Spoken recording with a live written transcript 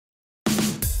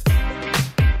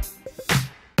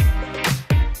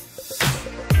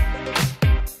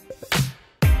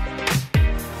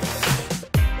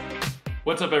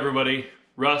What's up everybody?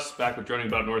 Russ back with Droning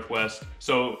About Northwest.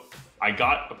 So I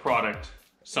got a product,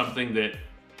 something that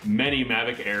many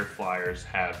Mavic Air flyers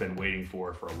have been waiting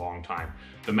for a long time.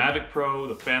 The Mavic Pro,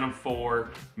 the Phantom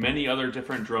 4, many other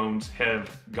different drones have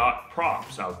got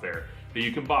props out there that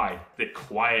you can buy that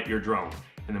quiet your drone.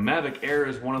 And the Mavic Air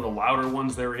is one of the louder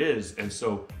ones there is. And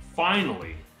so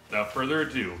finally, without further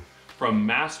ado, from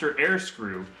Master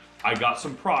Airscrew, I got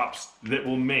some props that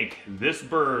will make this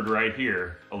bird right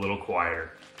here a little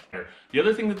quieter. The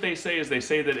other thing that they say is that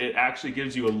it actually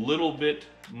gives you a little bit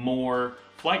more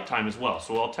flight time as well.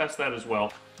 So I'll test that as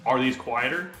well. Are these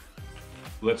quieter?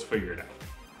 Let's figure it out.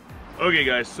 Okay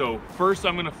guys, so first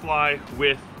I'm gonna fly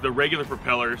with the regular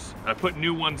propellers. I put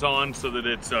new ones on so that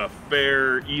it's a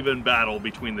fair, even battle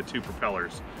between the two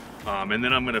propellers. And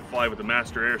then I'm gonna fly with the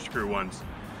Master Airscrew ones.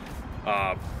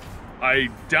 I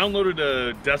downloaded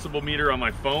a decibel meter on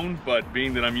my phone, but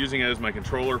being that I'm using it as my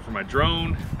controller for my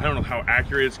drone, I don't know how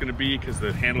accurate it's gonna be because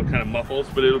the handle kind of muffles,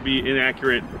 but it'll be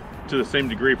inaccurate to the same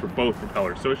degree for both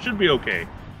propellers, so it should be okay.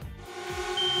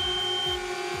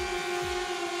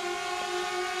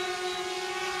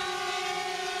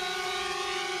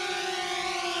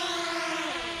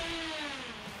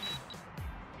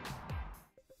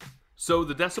 So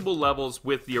the decibel levels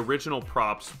with the original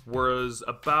props was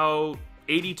about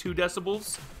 82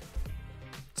 decibels.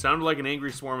 Sounded like an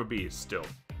angry swarm of bees still.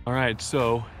 All right,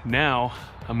 so now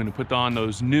I'm gonna put on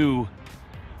those new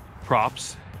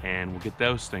props and we'll get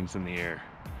those things in the air.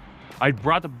 I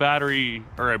brought the battery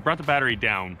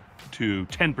down to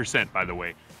 10%, by the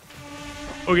way.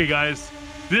 Okay guys,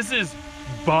 this is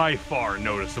by far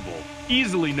noticeable,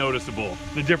 easily noticeable,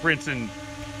 the difference in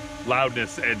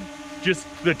loudness, and just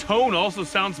the tone also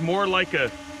sounds more like a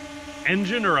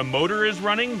engine or a motor is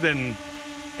running than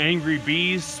angry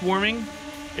bees swarming.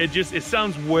 It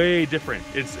sounds way different.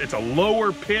 It's a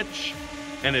lower pitch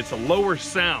and it's a lower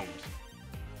sound.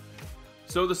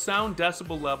 So the sound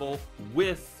decibel level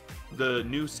with the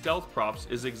new stealth props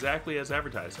is exactly as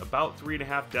advertised, about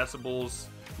 3.5 decibels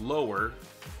lower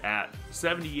at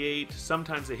 78,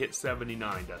 sometimes they hit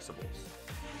 79 decibels.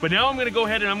 But now I'm gonna go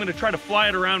ahead and I'm gonna try to fly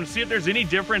it around and see if there's any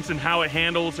difference in how it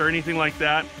handles or anything like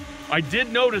that. I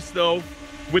did notice though,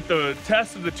 with the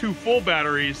test of the two full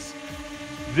batteries,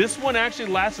 this one actually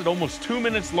lasted almost 2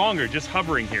 minutes longer just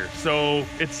hovering here. So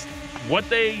it's what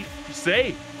they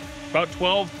say, about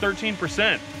 12,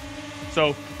 13%.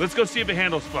 So let's go see if it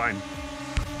handles fine.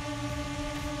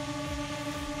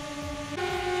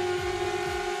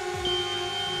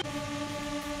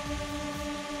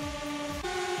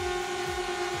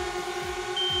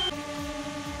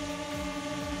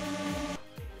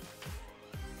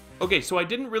 Okay, so I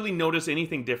didn't really notice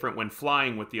anything different when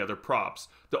flying with the other props.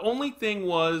 The only thing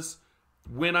was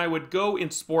when I would go in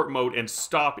sport mode and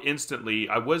stop instantly,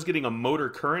 I was getting a motor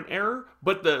current error,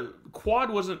 but the quad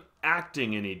wasn't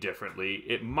acting any differently.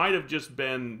 It might have just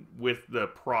been with the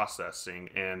processing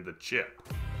and the chip.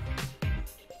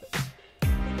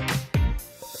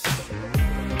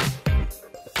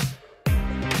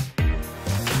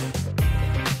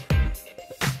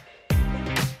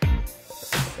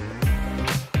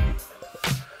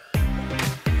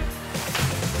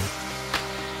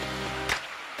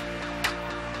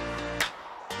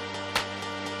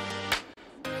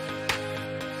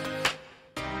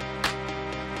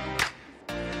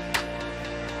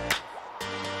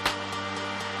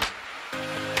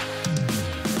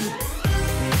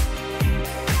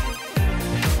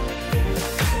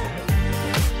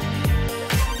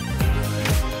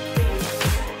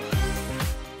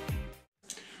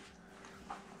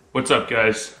 What's up,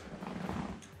 guys?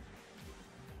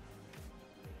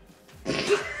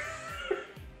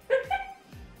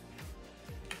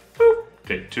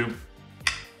 Take two.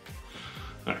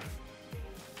 All right.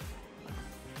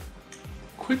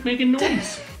 Quit making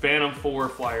noise. Phantom 4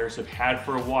 flyers have had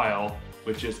for a while,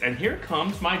 which is, and here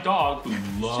comes my dog who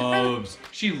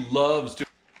she loves to.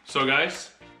 So guys,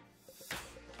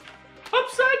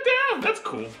 upside down, that's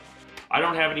cool. I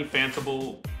don't have any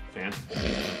fanciful.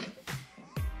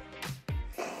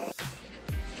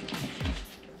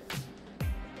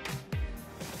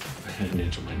 I had an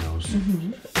itch on my nose.